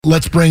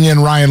Let's bring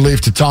in Ryan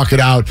Leaf to talk it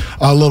out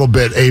a little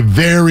bit. A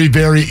very,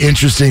 very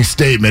interesting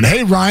statement.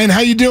 Hey, Ryan, how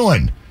you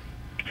doing?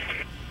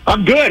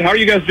 I'm good. How are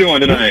you guys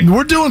doing tonight?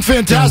 We're doing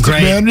fantastic,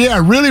 man.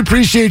 Yeah, really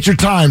appreciate your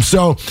time.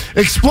 So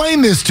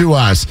explain this to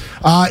us.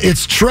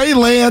 It's Trey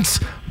Lance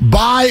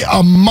by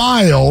a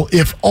mile.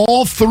 If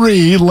all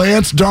three,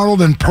 Lance,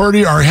 Darnold, and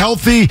Purdy, are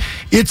healthy,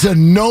 it's a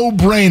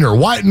no-brainer.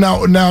 Why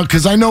now?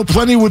 Because I know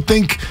plenty would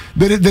think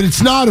that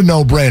it's not a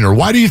no-brainer.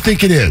 Why do you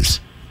think it is?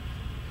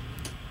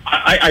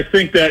 I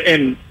think that,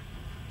 and,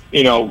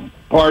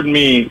 pardon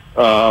me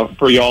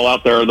for y'all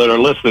out there that are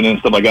listening and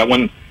stuff like that.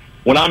 When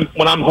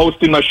I'm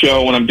hosting my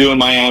show, when I'm doing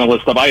my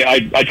analyst stuff, I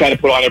try to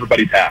put on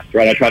everybody's hats,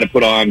 right? I try to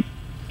put on.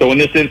 So in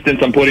this instance,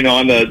 I'm putting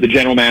on the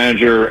general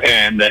manager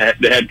and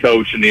the head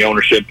coach and the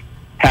ownership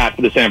hat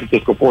for the San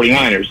Francisco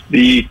 49ers.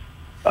 The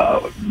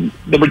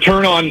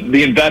return on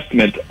the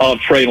investment of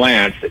Trey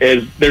Lance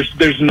is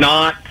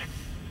it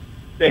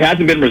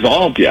hasn't been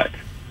resolved yet.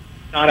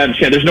 Not had a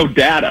chance. There's no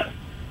data.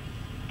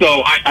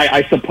 So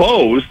I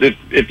suppose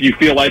if you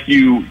feel like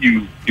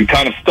you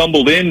kind of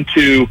stumbled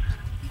into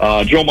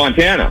Joe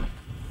Montana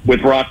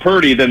with Brock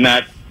Purdy, then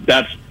that's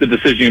the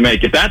decision you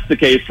make. If that's the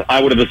case,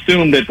 I would have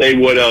assumed that they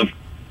would have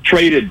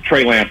traded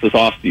Trey Lance this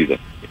offseason.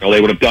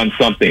 They would have done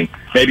something.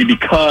 Maybe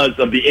because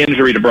of the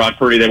injury to Brock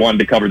Purdy, they wanted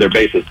to cover their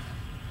bases.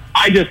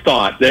 I just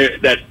thought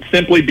that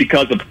simply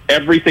because of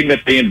everything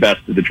that they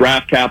invested, the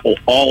draft capital,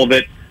 all of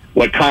it,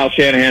 what Kyle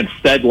Shanahan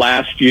said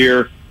last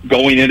year,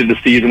 going into the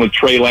season with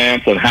Trey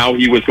Lance and how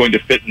he was going to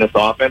fit in this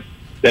offense,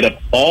 that if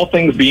all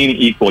things being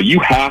equal, you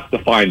have to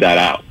find that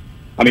out.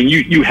 I mean,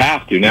 you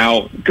have to.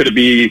 Now, could it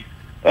be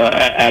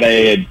at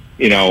a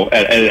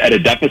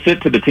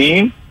deficit to the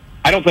team?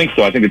 I don't think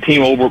so. I think the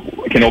team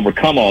can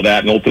overcome all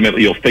that, and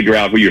ultimately you'll figure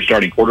out who your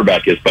starting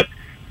quarterback is. But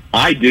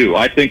I do.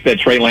 I think that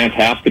Trey Lance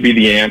has to be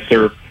the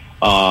answer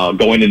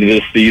going into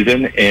this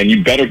season, and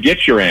you better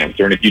get your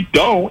answer. And if you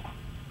don't,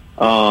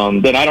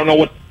 then I don't know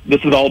what this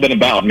has all been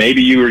about.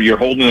 Maybe you're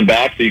holding him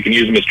back so you can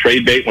use him as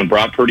trade bait when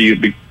Brock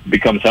Purdy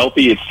becomes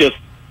healthy. It's just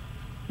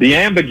the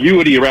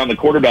ambiguity around the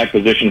quarterback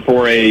position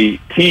for a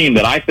team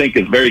that I think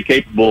is very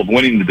capable of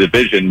winning the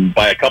division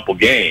by a couple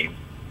games.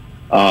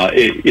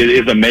 It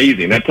is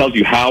amazing. That tells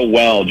you how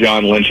well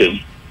John Lynch has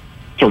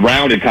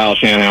surrounded Kyle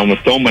Shanahan with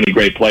so many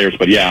great players.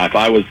 But yeah, if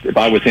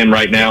I was him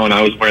right now and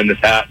I was wearing this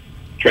hat,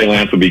 Trey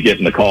Lance would be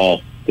getting the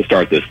call to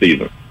start this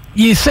season.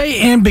 You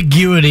say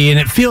ambiguity, and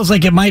it feels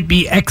like it might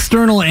be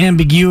external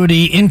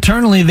ambiguity.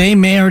 Internally, they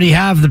may already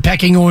have the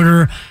pecking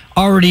order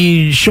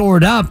already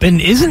shored up. And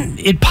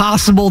isn't it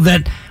possible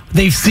that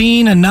they've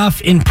seen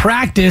enough in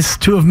practice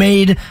to have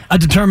made a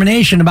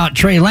determination about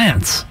Trey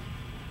Lance?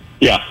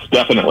 Yes,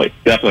 definitely.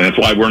 That's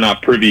why we're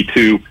not privy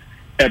to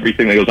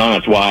everything that goes on.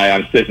 That's why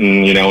I'm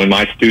sitting, in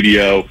my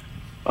studio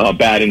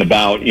batting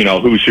about,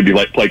 who should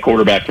be play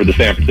quarterback for the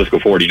San Francisco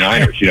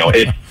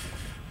 49ers.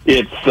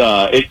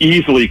 It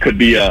easily could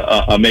be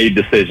a made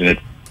decision.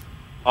 It's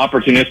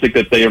opportunistic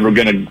that they were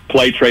going to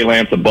play Trey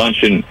Lance a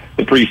bunch in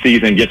the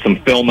preseason, get some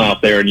film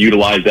out there, and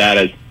utilize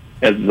that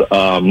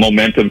as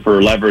momentum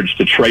for leverage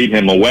to trade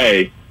him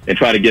away and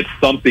try to get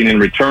something in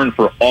return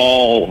for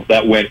all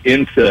that went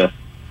into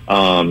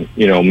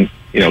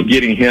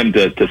getting him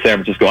to San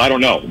Francisco. I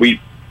don't know. We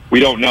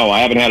don't know.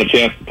 I haven't had a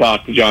chance to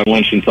talk to John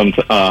Lynch in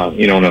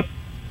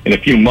in a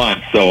few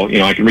months, so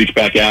I can reach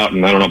back out,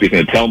 and I don't know if he's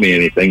going to tell me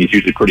anything. He's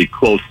usually pretty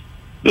close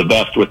to the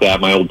vest with that,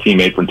 my old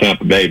teammate from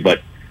Tampa Bay.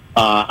 But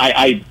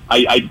I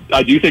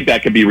do think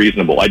that could be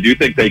reasonable. I do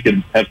think they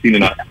could have seen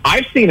enough.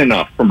 I've seen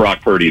enough from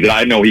Brock Purdy that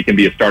I know he can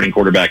be a starting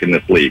quarterback in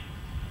this league.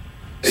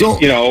 So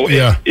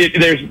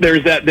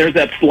there's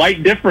that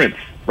slight difference,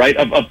 right,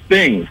 of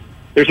things.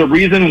 There's a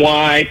reason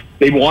why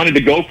they wanted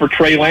to go for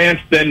Trey Lance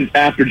then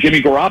after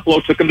Jimmy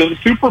Garoppolo took him to the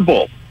Super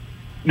Bowl.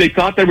 They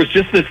thought there was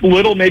just this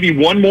little, maybe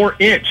one more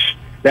inch,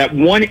 that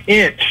 1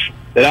 inch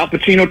that Al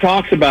Pacino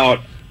talks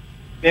about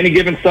any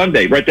given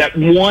Sunday, right? That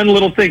one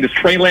little thing. Does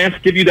Trey Lance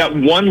give you that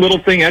one little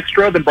thing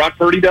extra than Brock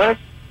Purdy does?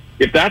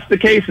 If that's the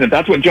case, and if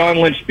that's what John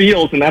Lynch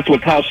feels, and that's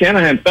what Kyle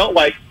Shanahan felt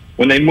like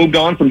when they moved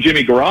on from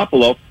Jimmy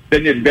Garoppolo,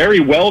 then it very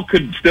well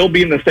could still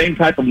be in the same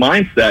type of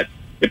mindset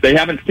if they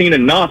haven't seen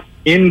enough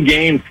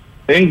in-game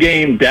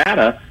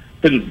data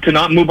to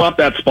not move up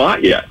that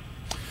spot yet.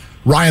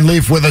 Ryan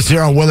Leaf with us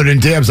here on Willard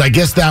and Dibs. I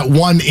guess that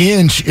 1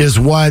 inch is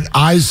what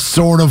I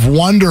sort of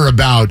wonder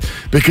about,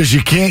 because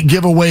you can't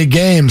give away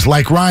games.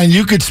 Like, Ryan,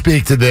 you could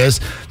speak to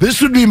this.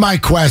 This would be my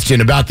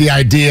question about the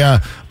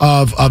idea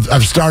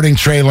of starting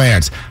Trey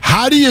Lance.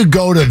 How do you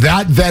go to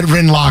that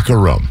veteran locker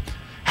room?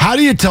 How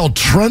do you tell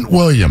Trent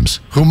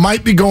Williams, who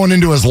might be going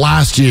into his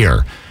last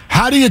year,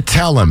 how do you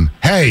tell him,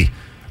 hey,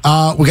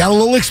 we got a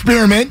little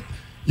experiment.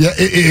 Yeah,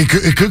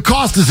 it could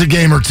cost us a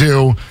game or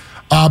two.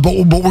 But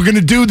we're going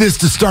to do this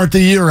to start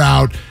the year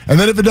out, and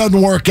then if it doesn't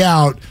work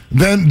out,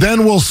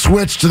 then we'll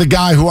switch to the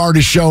guy who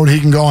already showed he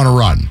can go on a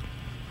run.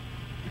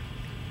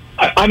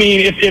 I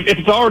mean, if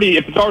it's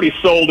already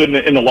sold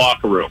in the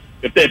locker room,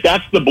 if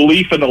that's the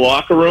belief in the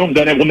locker room,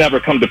 then it will never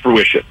come to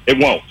fruition. It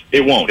won't.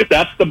 If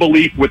that's the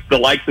belief with the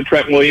likes of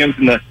Trent Williams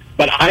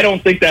but I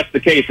don't think that's the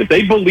case. If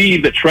they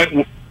believe that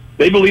Trent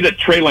they believe that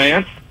Trey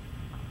Lance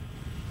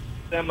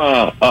them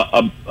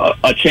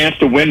a chance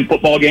to win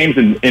football games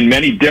in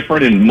many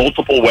different and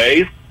multiple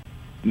ways,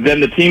 then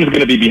the team's going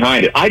to be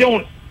behind it. I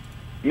don't.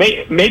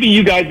 Maybe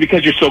you guys,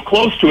 because you're so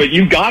close to it,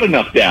 you got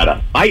enough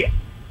data.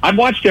 I've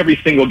watched every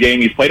single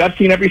game he's played. I've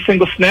seen every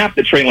single snap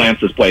that Trey Lance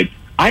has played.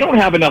 I don't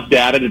have enough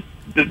data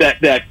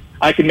that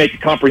I can make a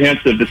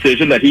comprehensive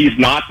decision that he's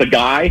not the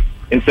guy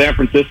in San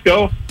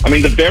Francisco. I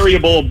mean, the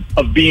variable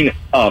of being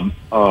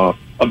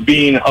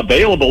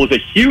available is a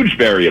huge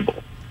variable,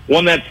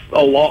 one that's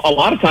a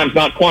lot of times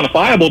not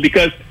quantifiable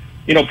because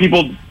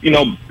people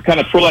kind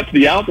of throw that to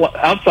the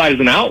outside as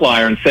an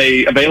outlier and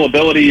say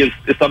availability is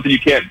something you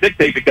can't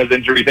dictate because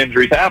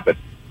injuries happen.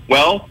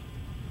 Well,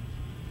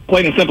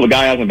 plain and simple, the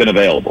guy hasn't been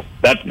available.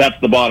 That's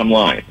the bottom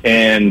line.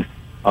 And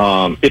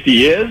if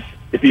he is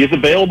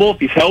available, if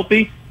he's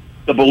healthy,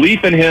 the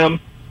belief in him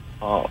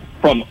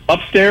from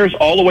upstairs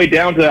all the way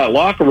down to that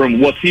locker room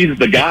was he's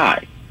the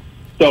guy.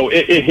 So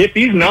if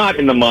he's not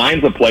in the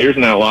minds of players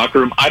in that locker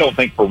room, I don't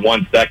think for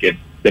 1 second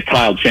that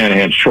Kyle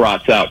Shanahan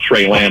trots out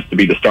Trey Lance to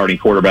be the starting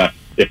quarterback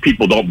if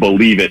people don't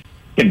believe it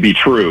can be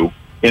true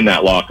in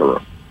that locker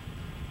room.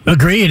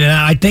 Agreed. And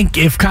I think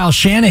if Kyle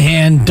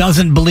Shanahan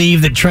doesn't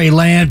believe that Trey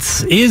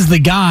Lance is the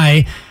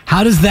guy,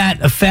 how does that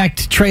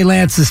affect Trey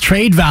Lance's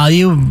trade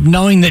value,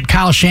 knowing that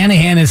Kyle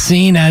Shanahan is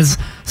seen as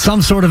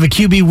some sort of a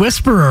QB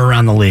whisperer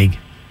around the league?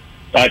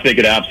 I think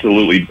it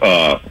absolutely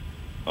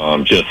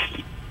just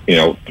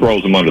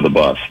throws him under the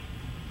bus.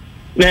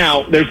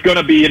 Now, there's going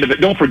to be,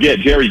 don't forget,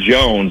 Jerry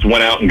Jones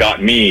went out and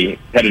got me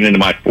heading into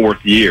my 4th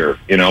year,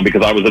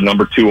 because I was a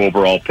number 2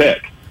 overall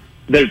pick.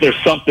 There's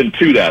something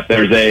to that.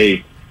 There's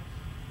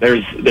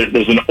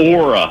an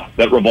aura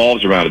that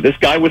revolves around it. This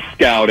guy was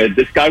scouted.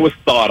 This guy was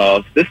thought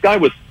of. This guy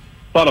was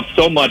thought of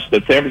so much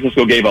that San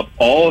Francisco gave up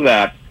all of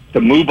that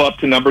to move up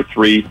to number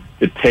 3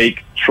 to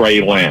take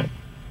Trey Lance.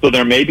 So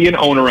there may be an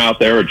owner out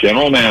there, a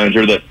general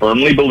manager that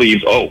firmly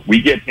believes,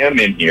 we get him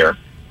in here,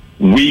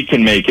 we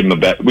can make him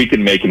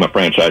a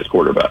franchise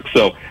quarterback.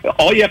 So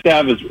all you have to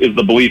have is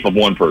the belief of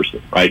one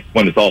person, right?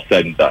 When it's all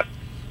said and done,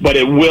 but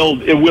it will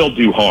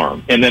do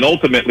harm. And then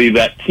ultimately,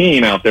 that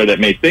team out there that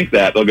may think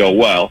that, they'll go,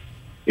 well,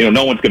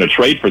 no one's going to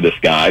trade for this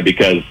guy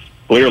because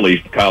clearly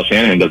Kyle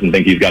Shanahan doesn't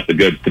think he's got the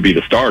goods to be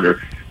the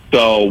starter.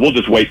 So we'll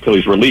just wait till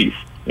he's released,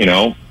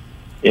 and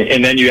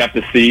then you have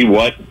to see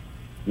what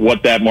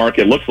that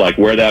market looks like,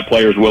 where that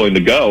player is willing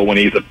to go when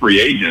he's a free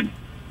agent.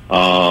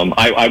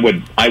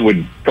 I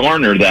would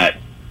garner that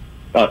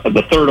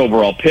the 3rd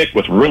overall pick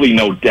with really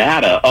no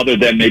data other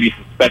than maybe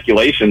some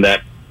speculation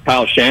that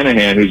Kyle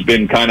Shanahan, who's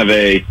been kind of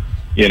a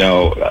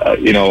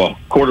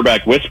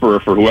quarterback whisperer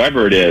for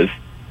whoever it is,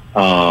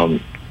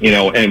 and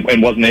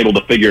wasn't able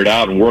to figure it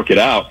out and work it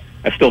out.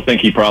 I still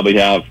think he probably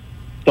have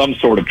some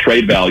sort of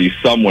trade value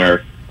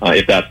somewhere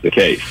if that's the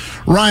case.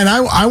 Ryan,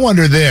 I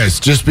wonder this,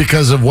 just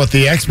because of what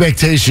the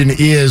expectation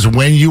is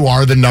when you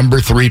are the number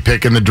 3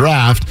 pick in the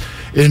draft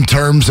in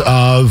terms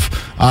of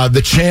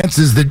the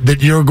chances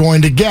that you're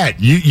going to get.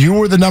 You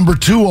were the number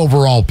 2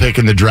 overall pick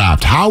in the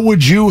draft. How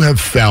would you have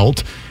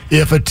felt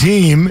if a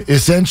team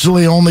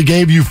essentially only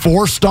gave you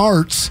 4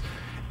 starts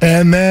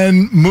and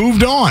then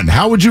moved on?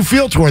 How would you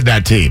feel toward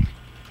that team?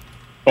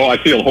 Oh, I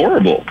feel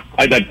horrible.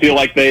 I feel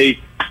like they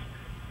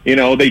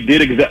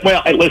did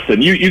well,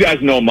 listen, you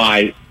guys know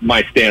my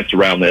stance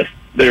around this.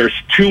 There's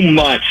too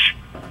much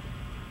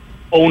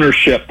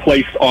ownership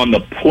placed on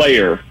the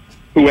player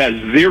who has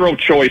zero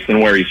choice in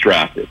where he's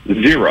drafted.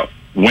 Zero.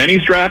 When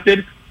he's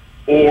drafted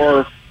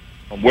or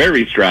where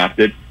he's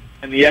drafted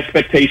and the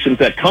expectations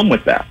that come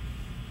with that.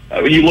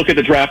 You look at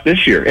the draft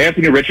this year.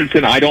 Anthony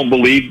Richardson, I don't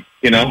believe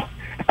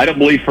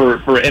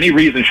for any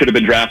reason should have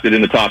been drafted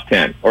in the top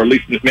 10 or at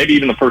least maybe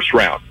even the first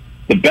round.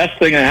 The best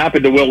thing that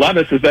happened to Will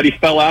Levis is that he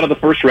fell out of the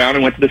first round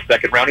and went to the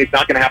second round. He's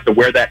not going to have to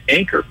wear that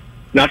anchor.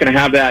 He's not going to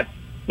have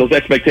those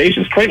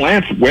expectations. Trey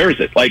Lance wears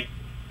it.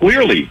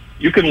 Clearly,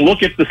 you can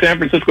look at the San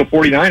Francisco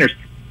 49ers,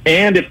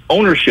 and if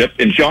ownership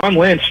and John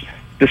Lynch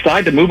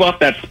decide to move off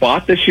that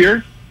spot this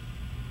year,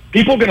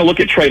 people are going to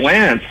look at Trey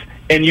Lance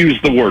and use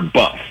the word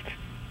bust.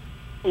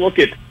 Look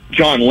at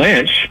John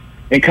Lynch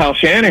and Kyle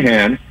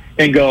Shanahan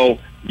and go,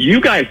 you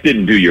guys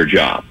didn't do your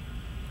job.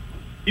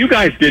 You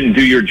guys didn't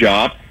do your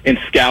job and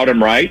scout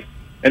him right.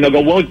 And they'll go,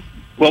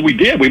 well, we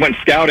did. We went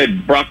and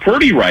scouted Brock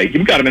Purdy right.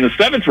 You got him in the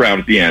 7th round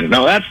at the end.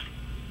 Now,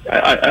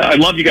 I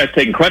love you guys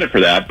taking credit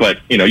for that, but,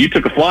 you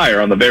took a flyer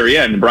on the very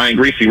end, and Brian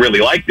Griese really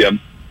liked him,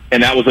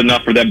 and that was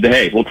enough for them to,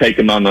 hey, we'll take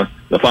him on the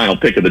final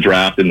pick of the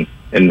draft and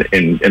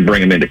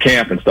bring him into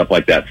camp and stuff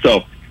like that.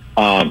 So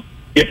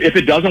if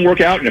it doesn't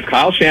work out, and if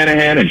Kyle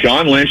Shanahan and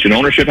John Lynch and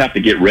ownership have to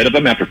get rid of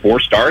him after 4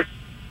 starts,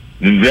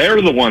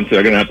 they're the ones that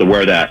are going to have to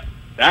wear that.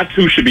 That's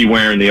who should be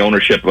wearing the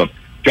ownership of.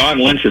 John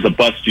Lynch is a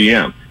bust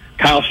GM.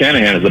 Kyle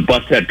Shanahan is a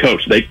bust head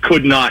coach. They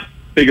could not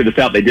figure this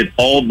out. They did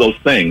all of those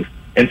things.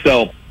 And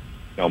so,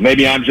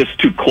 maybe I'm just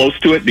too close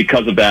to it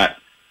because of that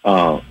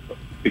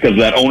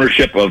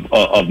ownership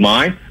of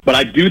mine. But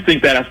I do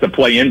think that has to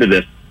play into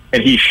this,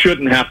 and he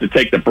shouldn't have to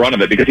take the brunt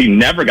of it because he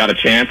never got a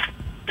chance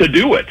to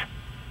do it.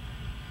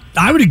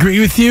 I would agree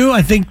with you.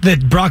 I think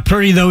that Brock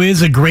Purdy, though,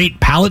 is a great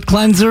palate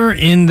cleanser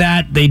in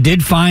that they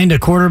did find a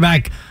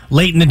quarterback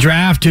late in the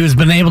draft who has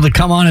been able to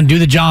come on and do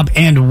the job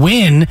and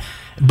win.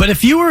 But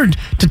if you were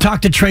to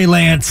talk to Trey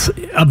Lance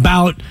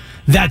about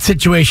that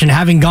situation,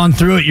 having gone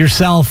through it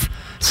yourself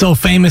so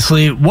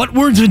famously, what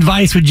words of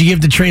advice would you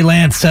give to Trey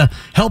Lance to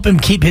help him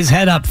keep his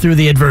head up through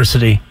the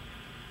adversity?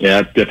 Yeah,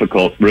 it's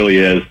difficult, really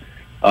is,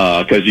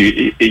 because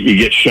you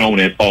get shown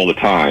it all the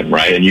time,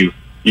 right? And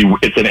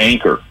it's an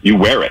anchor. You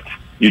wear it.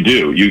 You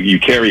do. You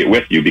carry it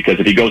with you, because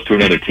if he goes to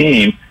another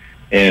team,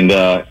 and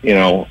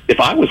if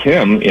I was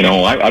him,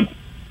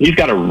 he's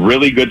got a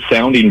really good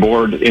sounding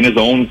board in his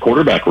own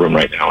quarterback room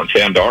right now in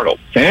Sam Darnold.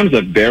 Sam's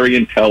a very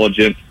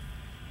intelligent,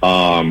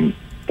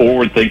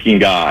 forward-thinking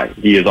guy.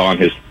 He is on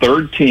his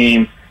third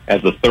team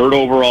as the third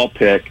overall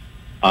pick.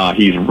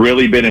 He's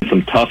really been in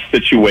some tough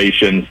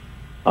situations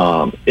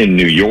in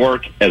New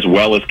York as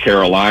well as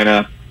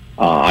Carolina.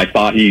 I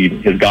thought he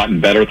has gotten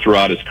better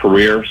throughout his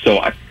career. So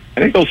I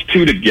think those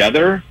two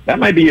together, that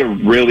might be a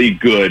really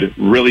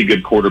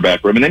good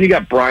quarterback room. And then you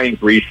got Brian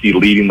Griese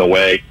leading the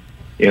way.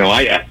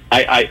 I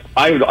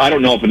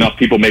don't know if enough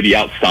people maybe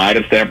outside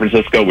of San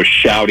Francisco was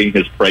shouting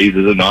his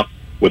praises enough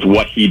with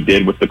what he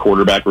did with the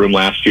quarterback room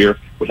last year,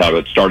 with how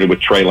it started with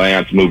Trey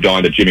Lance, moved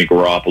on to Jimmy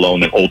Garoppolo,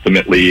 and then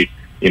ultimately,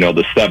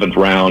 the seventh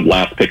round,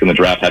 last pick in the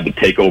draft, had to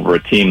take over a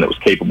team that was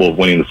capable of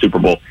winning the Super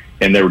Bowl.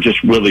 And there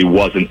just really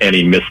wasn't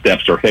any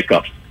missteps or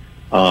hiccups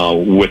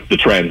with the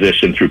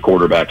transition through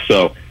quarterback.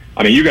 So,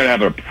 you're going to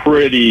have a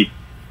pretty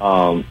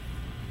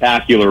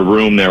spectacular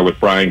room there with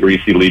Brian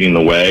Griese leading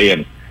the way.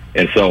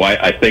 And so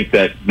I think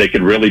that they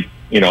could really,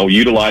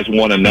 utilize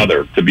one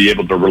another to be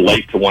able to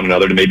relate to one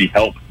another, to maybe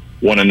help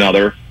one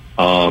another,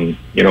 kind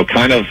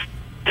of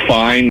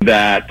find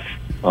that,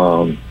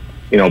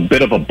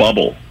 bit of a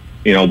bubble,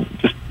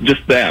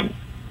 just them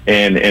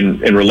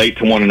and relate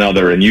to one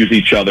another and use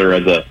each other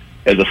as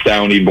a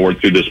sounding board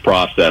through this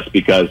process,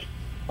 because,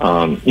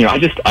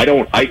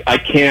 I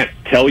can't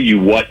tell you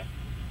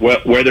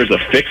where there's a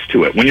fix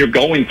to it. When you're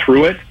going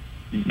through it,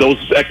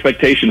 those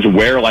expectations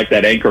wear like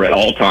that anchor at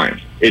all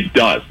times. It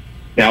does.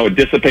 Now, it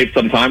dissipates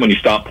sometime when you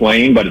stop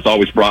playing, but it's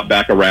always brought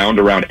back around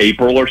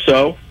April or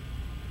so.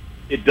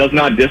 It does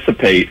not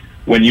dissipate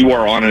when you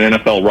are on an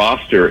NFL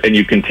roster and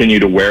you continue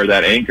to wear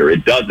that anchor.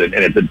 It doesn't,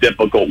 and it's a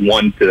difficult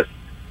one to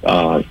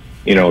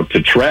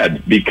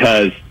tread,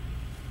 because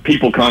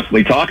people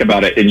constantly talk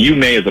about it, and you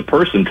may, as a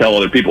person, tell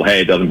other people, hey,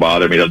 it doesn't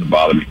bother me.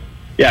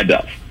 Yeah, it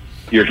does.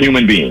 You're a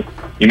human being.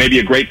 You may be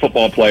a great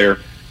football player,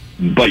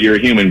 but you're a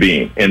human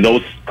being, and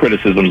those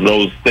criticisms,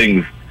 those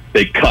things,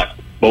 they cut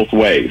both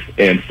ways.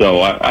 And so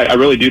I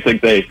really do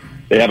think they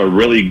have a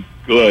really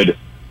good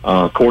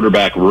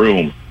quarterback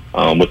room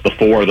with the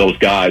four of those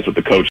guys, with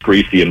the coach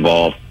Griese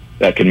involved,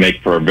 that can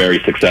make for a very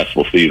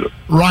successful season.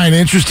 Ryan,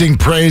 interesting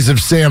praise of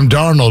Sam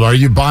Darnold. Are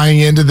you buying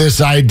into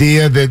this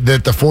idea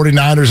that the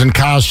 49ers and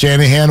Kyle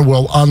Shanahan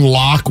will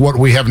unlock what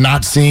we have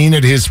not seen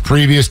at his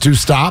previous two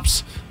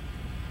stops?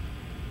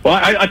 Well,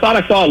 I thought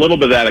I saw a little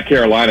bit of that at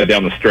Carolina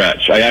down the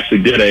stretch. I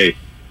actually did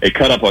a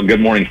cut-up on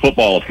Good Morning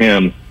Football of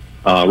him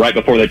right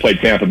before they played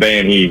Tampa Bay,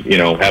 and he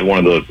had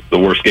one of the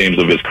worst games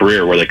of his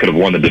career, where they could have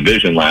won the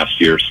division last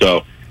year.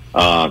 So,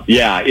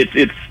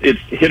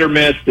 it's hit or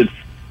miss.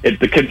 It's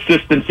the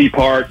consistency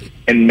part,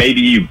 and maybe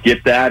you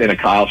get that in a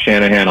Kyle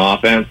Shanahan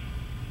offense.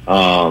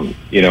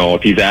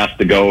 If he's asked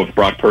to go, if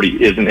Brock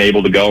Purdy isn't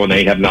able to go, and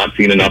they have not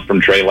seen enough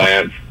from Trey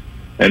Lance,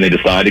 and they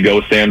decide to go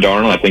with Sam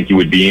Darnold, I think you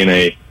would be in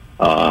a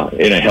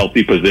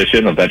healthy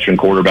position, a veteran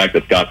quarterback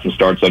that's got some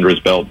starts under his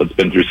belt, that's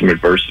been through some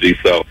adversity.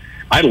 So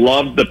I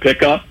loved the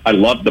pickup. I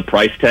loved the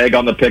price tag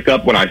on the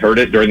pickup when I heard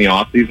it during the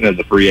offseason as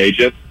a free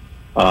agent.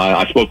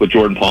 I spoke with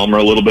Jordan Palmer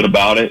a little bit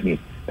about it,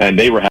 and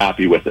they were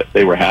happy with it.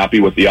 They were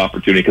happy with the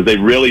opportunity, because they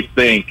really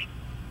think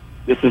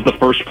this is the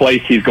first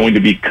place he's going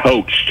to be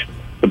coached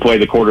to play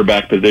the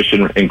quarterback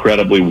position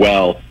incredibly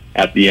well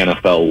at the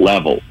NFL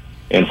level.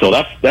 And so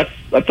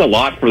that's a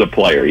lot for the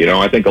player.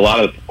 I think a lot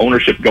of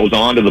ownership goes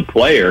on to the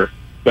player,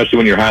 especially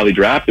when you're highly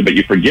drafted, but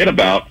you forget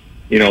about,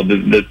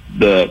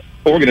 the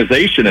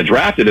organization that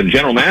drafted him,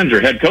 general manager,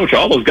 head coach,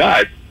 all those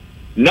guys.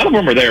 None of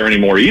them are there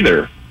anymore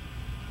either.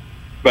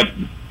 But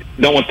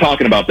no one's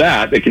talking about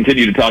that. They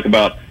continue to talk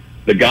about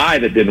the guy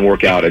that didn't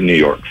work out in New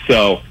York.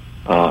 So,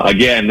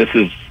 again, this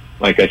is,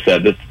 like I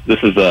said, this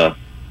is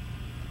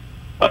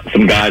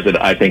some guys that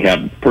I think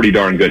have pretty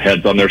darn good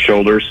heads on their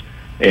shoulders.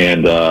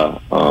 And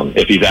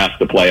if he's asked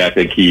to play, I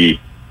think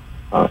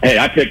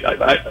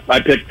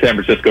I picked San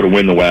Francisco to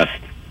win the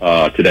West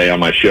today on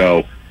my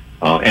show,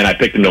 and I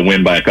picked them to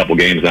win by a couple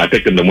games, and I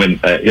picked them to win,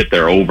 hit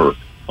their over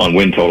on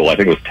win total. I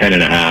think it was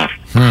 10.5.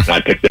 And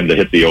I picked them to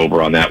hit the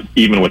over on that,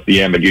 even with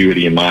the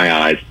ambiguity in my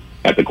eyes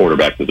at the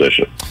quarterback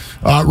position.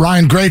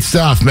 Ryan, great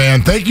stuff,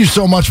 man. Thank you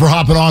so much for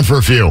hopping on for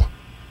a few.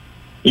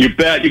 You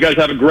bet. You guys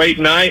have a great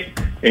night.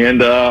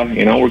 And,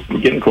 we're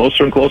getting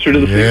closer and closer to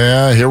the season.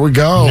 Yeah, here we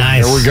go.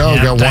 Nice. Here we go.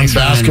 Yeah, got thanks,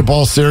 one basketball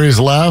Ryan. series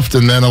left,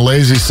 and then a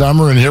lazy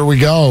summer, and here we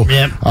go.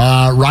 Yep.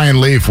 Ryan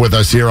Leaf with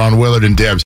us here on Willard and Dibs.